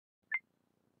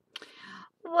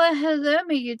Well, hello,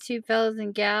 my YouTube fellas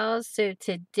and gals. So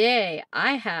today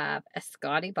I have a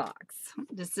Scottie box.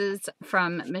 This is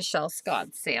from Michele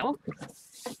Scott's sale.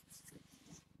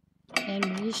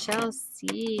 And we shall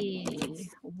see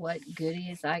what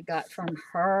goodies I got from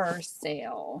her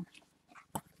sale.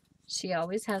 She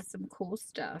always has some cool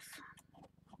stuff.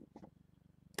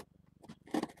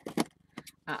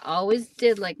 I always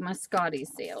did like my Scottie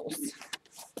sales.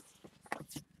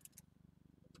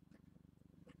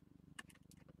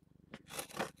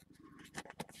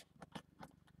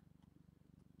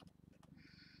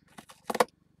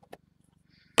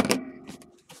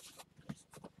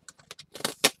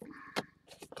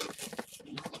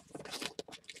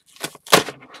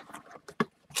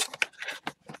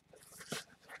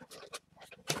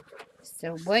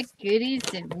 So what goodies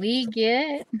did we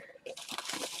get?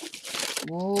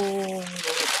 Whoa.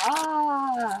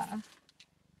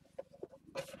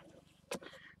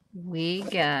 We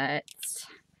got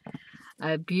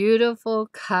a beautiful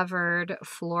covered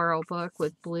floral book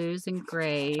with blues and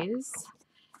grays.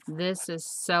 This is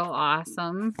so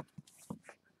awesome.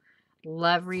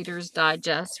 Love Reader's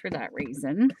Digest for that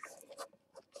reason.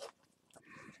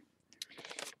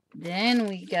 Then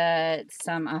we got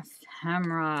some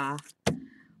ephemera.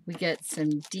 We get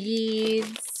some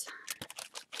deeds.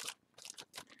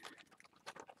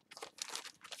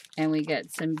 And we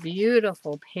get some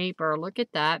beautiful paper. Look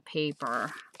at that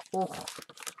paper. Oh.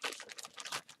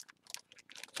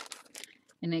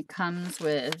 And it comes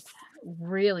with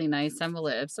really nice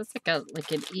envelopes. It's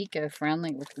like an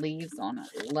eco-friendly with leaves on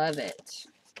it. Love it.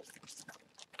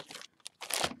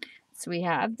 So we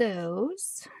have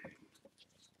those.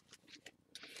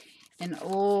 And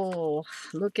oh,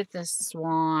 look at this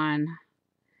swan.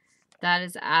 That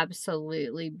is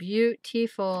absolutely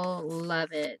beautiful.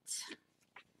 Love it.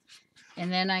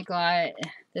 And then I got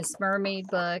this mermaid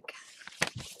book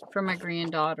for my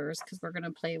granddaughters because we're going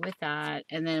to play with that.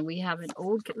 And then we have an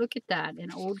old, look at that,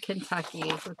 an old Kentucky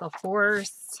with a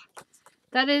horse.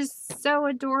 That is so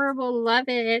adorable. Love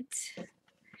it.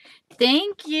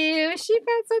 Thank you. She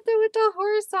found something with a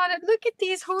horse on it. Look at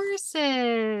these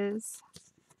horses.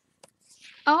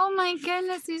 Oh my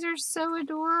goodness, these are so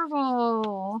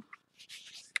adorable.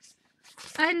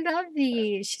 I love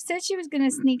these. She said she was going to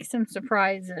sneak some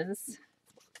surprises.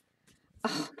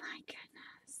 Oh my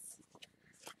goodness.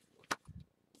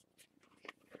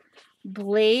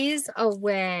 Blaze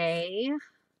Away.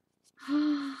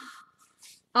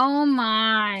 Oh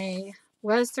my.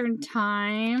 Western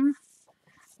Time.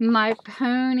 My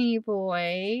Pony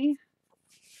Boy.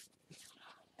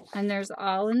 And there's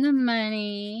All in the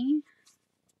Money.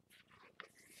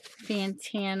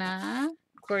 Fantana.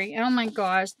 Great. Oh my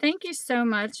gosh. Thank you so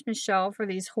much, Michele, for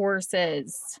these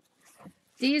horses.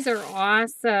 These are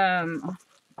awesome.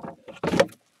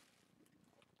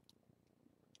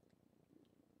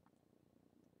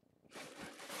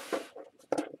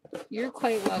 You're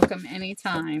quite welcome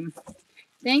anytime.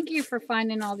 Thank you for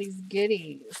finding all these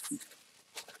goodies.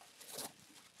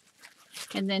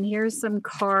 And then here's some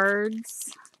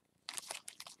cards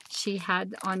she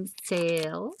had on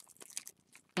sale.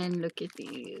 And look at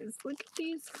these. Look at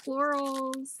these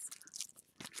florals.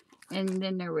 And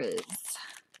then there was,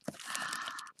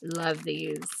 love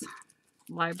these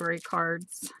library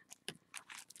cards.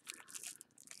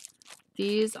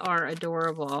 These are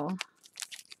adorable.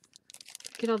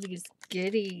 Look at all these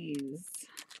goodies.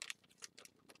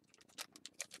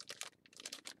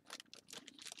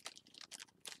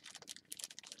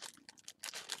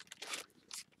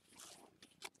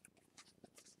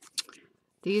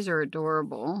 These are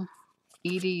adorable.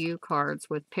 EDU cards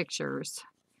with pictures,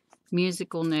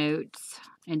 musical notes,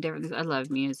 and different. I love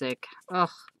music.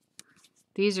 Oh,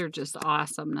 these are just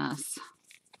awesomeness.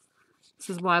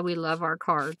 This is why we love our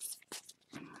cards.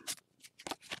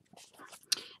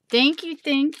 Thank you,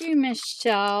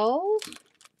 Michele.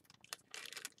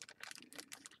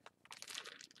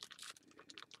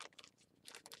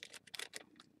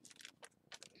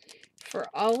 For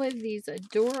all of these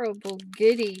adorable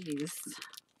goodies.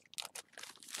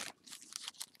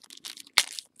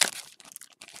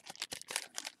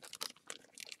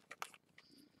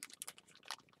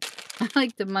 I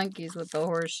like the monkeys with the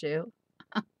horseshoe.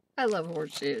 I love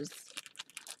horseshoes.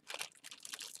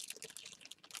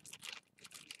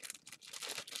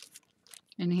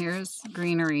 And here's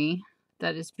greenery.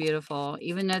 That is beautiful.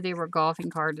 Even though they were golfing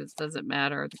cards, it doesn't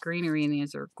matter. The greenery in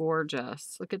these are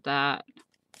gorgeous. Look at that.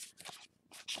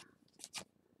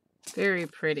 Very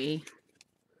pretty.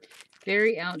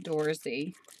 Very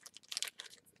outdoorsy.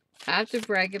 I have to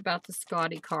brag about the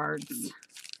Scottie cards.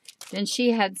 Then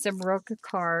she had some Roca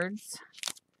cards.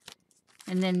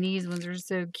 And then these ones are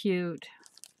so cute.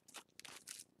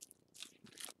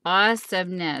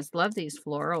 Awesomeness. Love these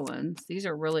floral ones. These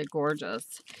are really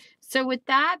gorgeous. So with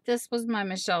that, this was my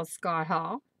Michele Scott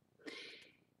haul.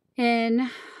 In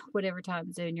whatever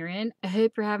time zone you're in, I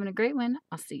hope you're having a great one.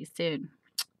 I'll see you soon.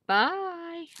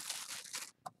 Bye.